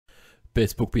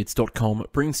Bestbookbits.com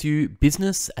brings you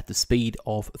Business at the Speed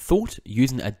of Thought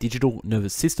Using a Digital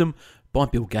Nervous System by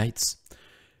Bill Gates.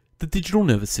 The digital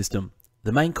nervous system.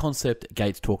 The main concept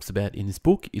Gates talks about in this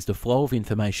book is the flow of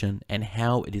information and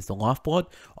how it is the lifeblood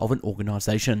of an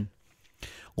organization.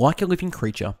 Like a living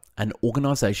creature, an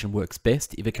organization works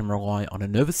best if it can rely on a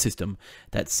nervous system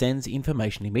that sends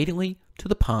information immediately to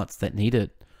the parts that need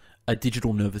it. A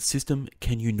digital nervous system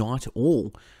can unite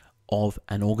all of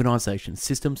an organization's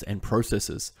systems and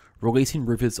processes, releasing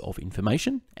rivers of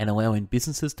information and allowing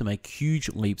businesses to make huge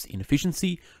leaps in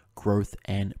efficiency, growth,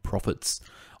 and profits.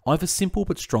 I have a simple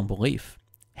but strong belief.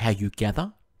 How you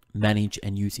gather, manage,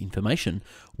 and use information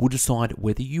will decide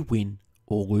whether you win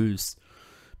or lose.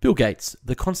 Bill Gates.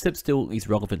 The concept still is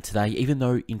relevant today, even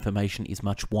though information is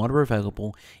much wider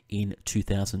available in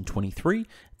 2023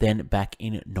 than back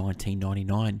in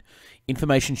 1999.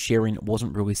 Information sharing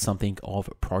wasn't really something of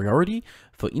priority.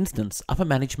 For instance, upper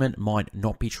management might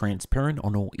not be transparent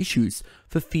on all issues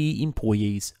for fear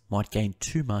employees might gain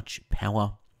too much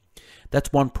power.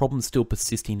 That's one problem still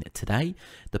persisting today.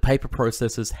 The paper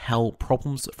processes held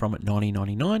problems from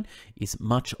 1999 is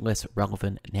much less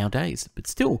relevant nowadays, but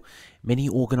still, many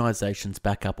organizations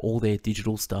back up all their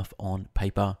digital stuff on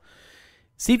paper.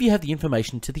 See if you have the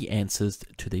information to the answers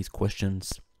to these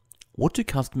questions. What do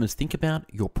customers think about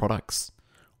your products?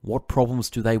 What problems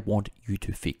do they want you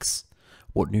to fix?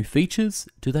 What new features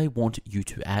do they want you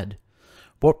to add?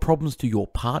 What problems do your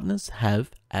partners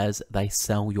have as they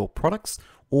sell your products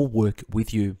or work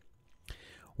with you?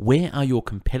 Where are your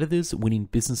competitors winning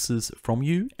businesses from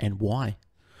you and why?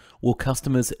 Will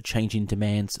customers' changing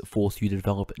demands force you to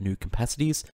develop new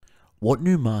capacities? What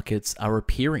new markets are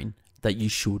appearing that you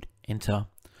should enter?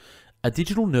 A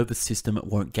digital nervous system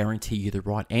won't guarantee you the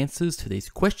right answers to these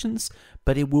questions,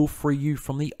 but it will free you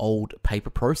from the old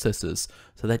paper processes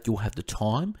so that you'll have the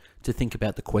time to think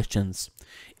about the questions.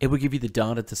 It will give you the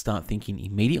data to start thinking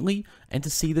immediately and to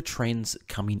see the trends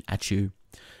coming at you.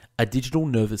 A digital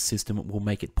nervous system will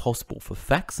make it possible for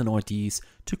facts and ideas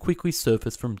to quickly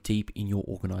surface from deep in your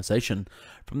organization,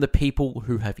 from the people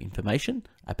who have information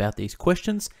about these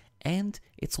questions, and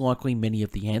it's likely many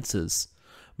of the answers.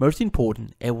 Most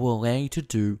important, it will allow you to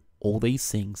do all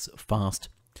these things fast.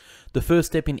 The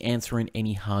first step in answering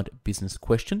any hard business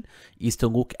question is to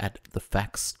look at the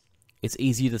facts. It's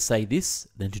easier to say this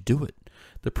than to do it.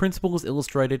 The principle is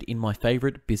illustrated in my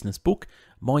favorite business book,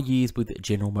 My Years with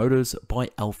General Motors by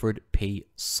Alfred P.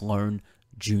 Sloan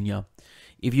Jr.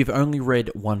 If you've only read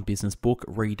one business book,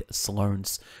 read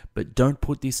Sloan's, but don't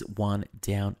put this one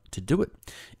down to do it.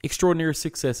 Extraordinary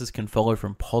successes can follow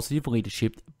from positive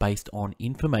leadership based on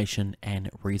information and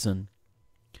reason.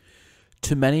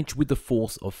 To manage with the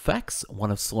force of facts, one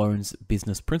of Sloan's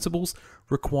business principles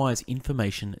requires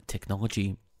information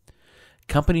technology.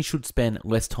 Companies should spend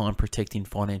less time protecting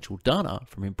financial data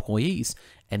from employees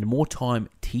and more time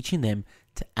teaching them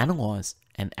to analyze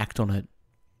and act on it.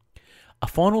 A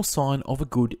final sign of a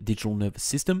good digital nervous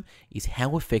system is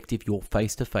how effective your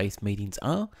face-to-face meetings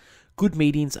are. Good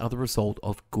meetings are the result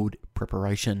of good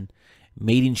preparation.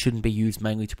 Meetings shouldn't be used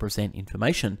mainly to present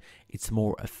information. It's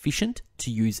more efficient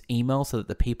to use email so that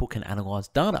the people can analyze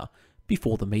data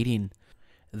before the meeting.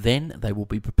 Then they will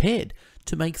be prepared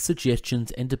to make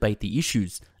suggestions and debate the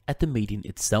issues at the meeting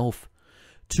itself.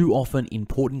 Too often,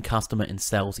 important customer and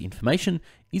sales information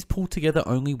is pulled together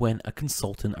only when a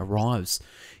consultant arrives.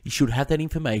 You should have that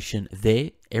information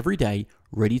there every day,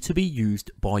 ready to be used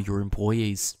by your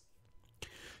employees.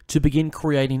 To begin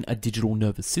creating a digital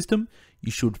nervous system,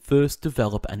 you should first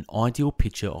develop an ideal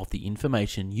picture of the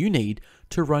information you need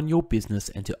to run your business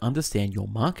and to understand your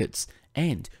markets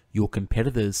and your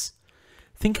competitors.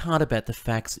 Think hard about the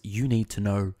facts you need to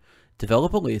know.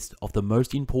 Develop a list of the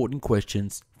most important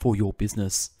questions for your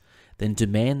business. Then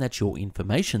demand that your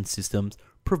information systems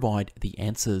provide the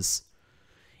answers.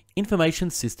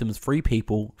 Information systems free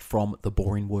people from the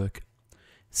boring work.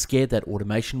 Scared that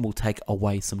automation will take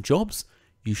away some jobs?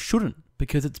 You shouldn't,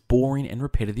 because it's boring and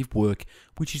repetitive work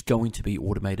which is going to be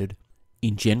automated.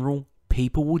 In general,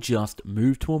 people will just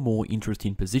move to a more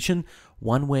interesting position,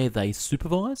 one where they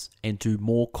supervise and do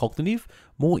more cognitive,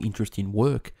 more interesting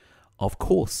work. Of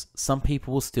course, some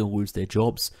people will still lose their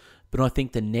jobs, but I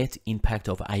think the net impact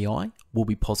of AI will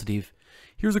be positive.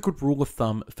 Here's a good rule of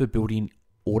thumb for building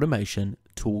automation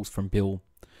tools from Bill.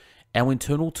 Our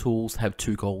internal tools have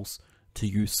two goals: to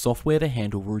use software to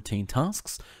handle routine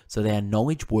tasks so that our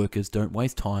knowledge workers don't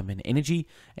waste time and energy,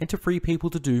 and to free people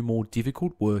to do more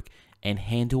difficult work and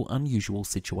handle unusual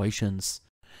situations.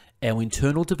 Our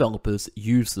internal developers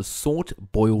use the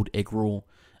salt-boiled egg rule.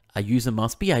 A user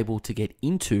must be able to get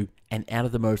into and out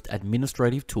of the most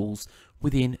administrative tools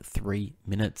within 3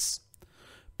 minutes.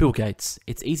 Bill Gates,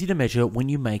 it's easy to measure when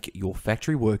you make your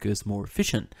factory workers more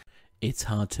efficient. It's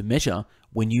hard to measure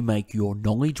when you make your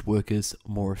knowledge workers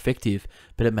more effective,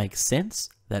 but it makes sense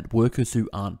that workers who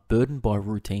aren't burdened by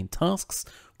routine tasks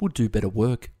will do better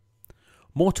work.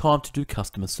 More time to do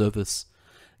customer service.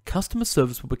 Customer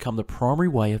service will become the primary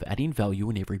way of adding value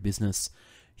in every business.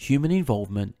 Human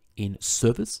involvement in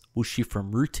service will shift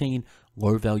from routine,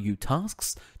 low-value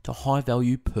tasks to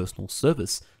high-value personal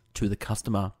service to the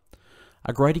customer.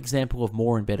 A great example of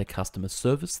more and better customer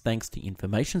service thanks to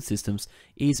information systems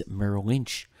is Merrill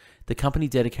Lynch. The company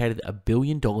dedicated $1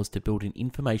 billion to build an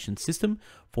information system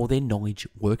for their knowledge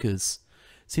workers.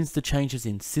 Since the changes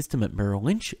in system at Merrill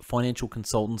Lynch, financial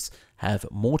consultants have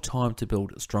more time to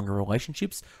build stronger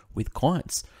relationships with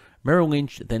clients. Merrill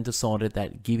Lynch then decided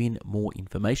that giving more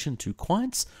information to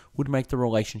clients would make the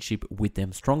relationship with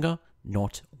them stronger,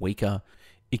 not weaker.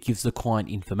 It gives the client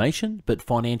information, but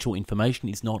financial information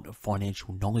is not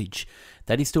financial knowledge.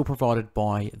 That is still provided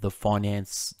by the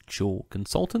financial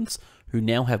consultants who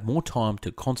now have more time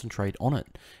to concentrate on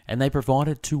it, and they provide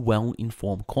it to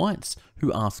well-informed clients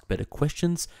who ask better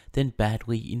questions than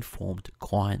badly informed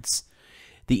clients.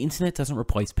 The internet doesn't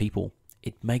replace people,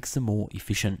 it makes them more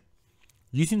efficient.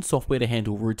 Using software to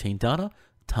handle routine data,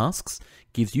 tasks,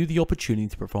 gives you the opportunity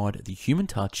to provide the human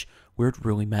touch where it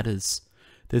really matters.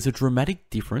 There's a dramatic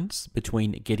difference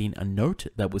between getting a note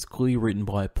that was clearly written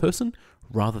by a person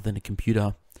rather than a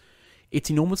computer. It's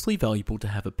enormously valuable to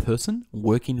have a person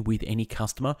working with any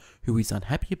customer who is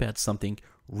unhappy about something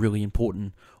really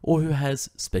important or who has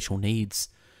special needs.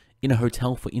 In a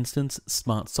hotel, for instance,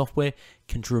 smart software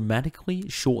can dramatically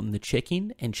shorten the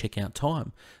check-in and check-out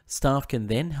time. Staff can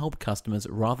then help customers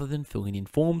rather than filling in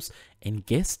forms, and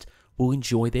guests will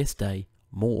enjoy their stay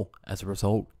more as a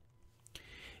result.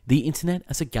 The internet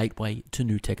as a gateway to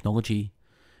new technology.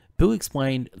 Bill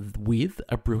explained with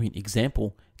a brilliant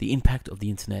example the impact of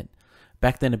the internet.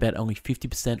 Back then, about only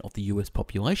 50% of the US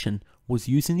population was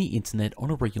using the internet on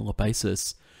a regular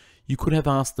basis. You could have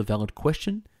asked the valid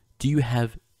question, do you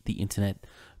have the internet?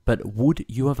 But would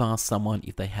you have asked someone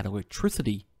if they had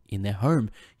electricity in their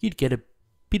home? You'd get a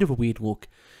bit of a weird look.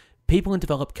 People in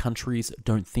developed countries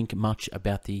don't think much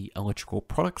about the electrical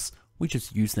products, we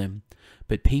just use them.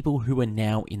 But people who are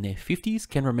now in their 50s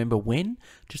can remember when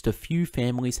just a few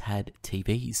families had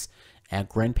TVs. Our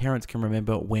grandparents can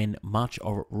remember when much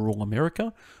of rural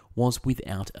America was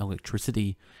without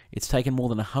electricity. It's taken more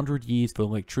than 100 years for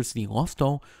electricity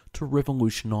lifestyle to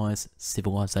revolutionize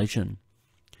civilization.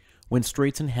 When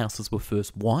streets and houses were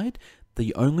first wired,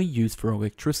 the only use for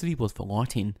electricity was for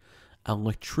lighting.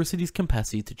 Electricity's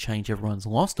capacity to change everyone's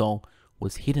lifestyle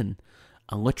was hidden.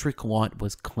 Electric light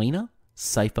was cleaner,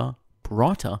 safer,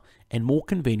 brighter, and more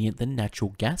convenient than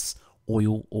natural gas,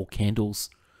 oil, or candles.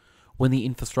 When the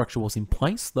infrastructure was in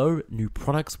place, though, new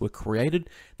products were created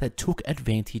that took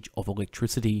advantage of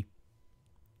electricity.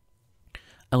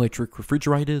 Electric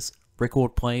refrigerators,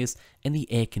 record players, and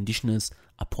the air conditioners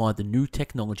applied the new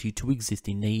technology to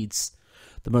existing needs.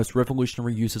 The most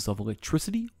revolutionary uses of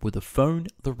electricity were the phone,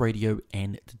 the radio,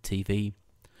 and the TV.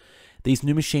 These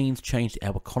new machines changed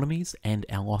our economies and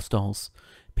our lifestyles.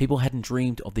 People hadn't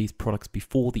dreamed of these products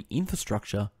before the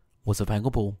infrastructure was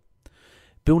available.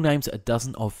 Bill names a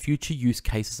dozen of future use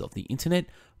cases of the internet,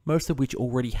 most of which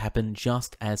already happened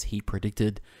just as he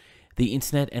predicted. The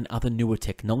internet and other newer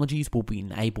technologies will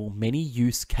enable many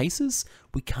use cases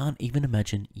we can't even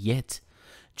imagine yet,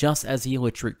 just as the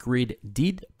electric grid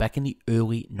did back in the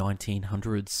early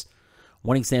 1900s.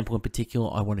 One example in particular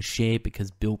I want to share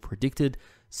because Bill predicted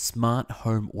smart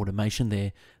home automation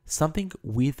there, something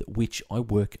with which I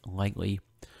work lately.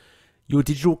 Your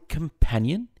digital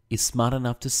companion is smart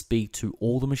enough to speak to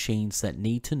all the machines that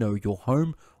need to know your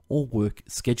home or work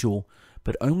schedule,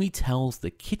 but only tells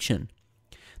the kitchen.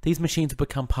 These machines have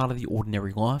become part of the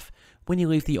ordinary life. When you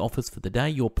leave the office for the day,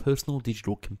 your personal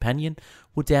digital companion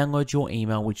will download your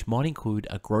email, which might include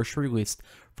a grocery list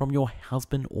from your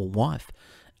husband or wife.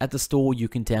 At the store, you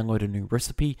can download a new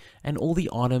recipe and all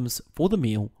the items for the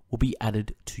meal will be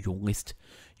added to your list.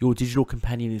 Your digital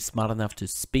companion is smart enough to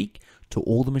speak to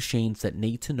all the machines that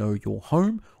need to know your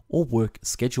home or work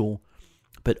schedule,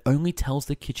 but only tells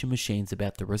the kitchen machines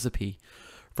about the recipe.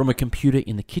 From a computer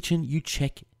in the kitchen, you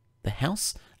check the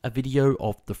house. A video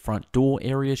of the front door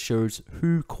area shows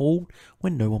who called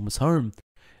when no one was home.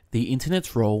 The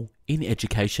internet's role in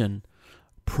education.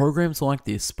 Programs like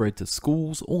this spread to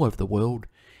schools all over the world.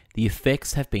 The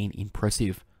effects have been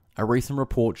impressive. A recent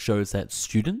report shows that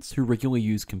students who regularly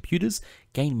use computers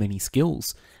gain many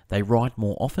skills. They write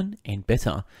more often and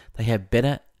better. They have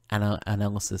better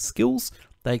analysis skills.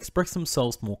 They express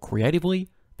themselves more creatively.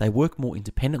 they work more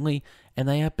independently, and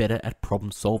they are better at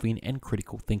problem solving and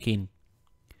critical thinking.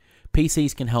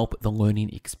 PCs can help the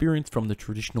learning experience from the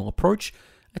traditional approach,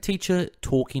 a teacher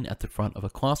talking at the front of a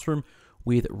classroom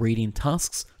with reading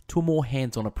tasks, to a more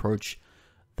hands-on approach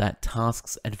that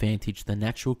tasks advantage the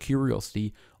natural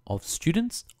curiosity of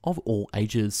students of all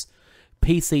ages.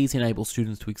 PCs enable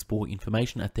students to explore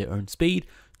information at their own speed,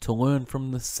 to learn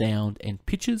from the sound and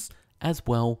pictures, as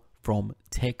well from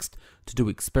text, to do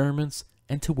experiments,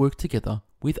 and to work together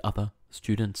with other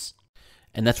students.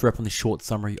 And that's a wrap on this short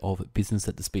summary of Business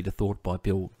at the Speed of Thought by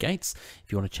Bill Gates.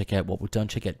 If you want to check out what we've done,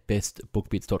 check out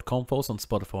bestbookbits.com for us on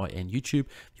Spotify and YouTube.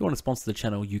 If you want to sponsor the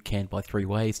channel, you can by 3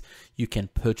 ways. You can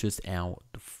purchase our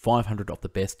 500 of the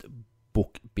best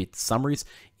book bit summaries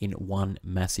in one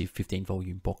massive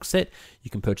 15-volume box set. You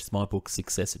can purchase my book,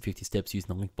 Success at 50 Steps, using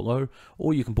the link below,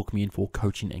 or you can book me in for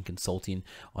coaching and consulting.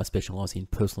 I specialize in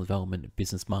personal development,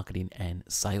 business marketing, and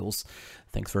sales.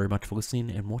 Thanks very much for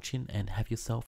listening and watching, and have yourself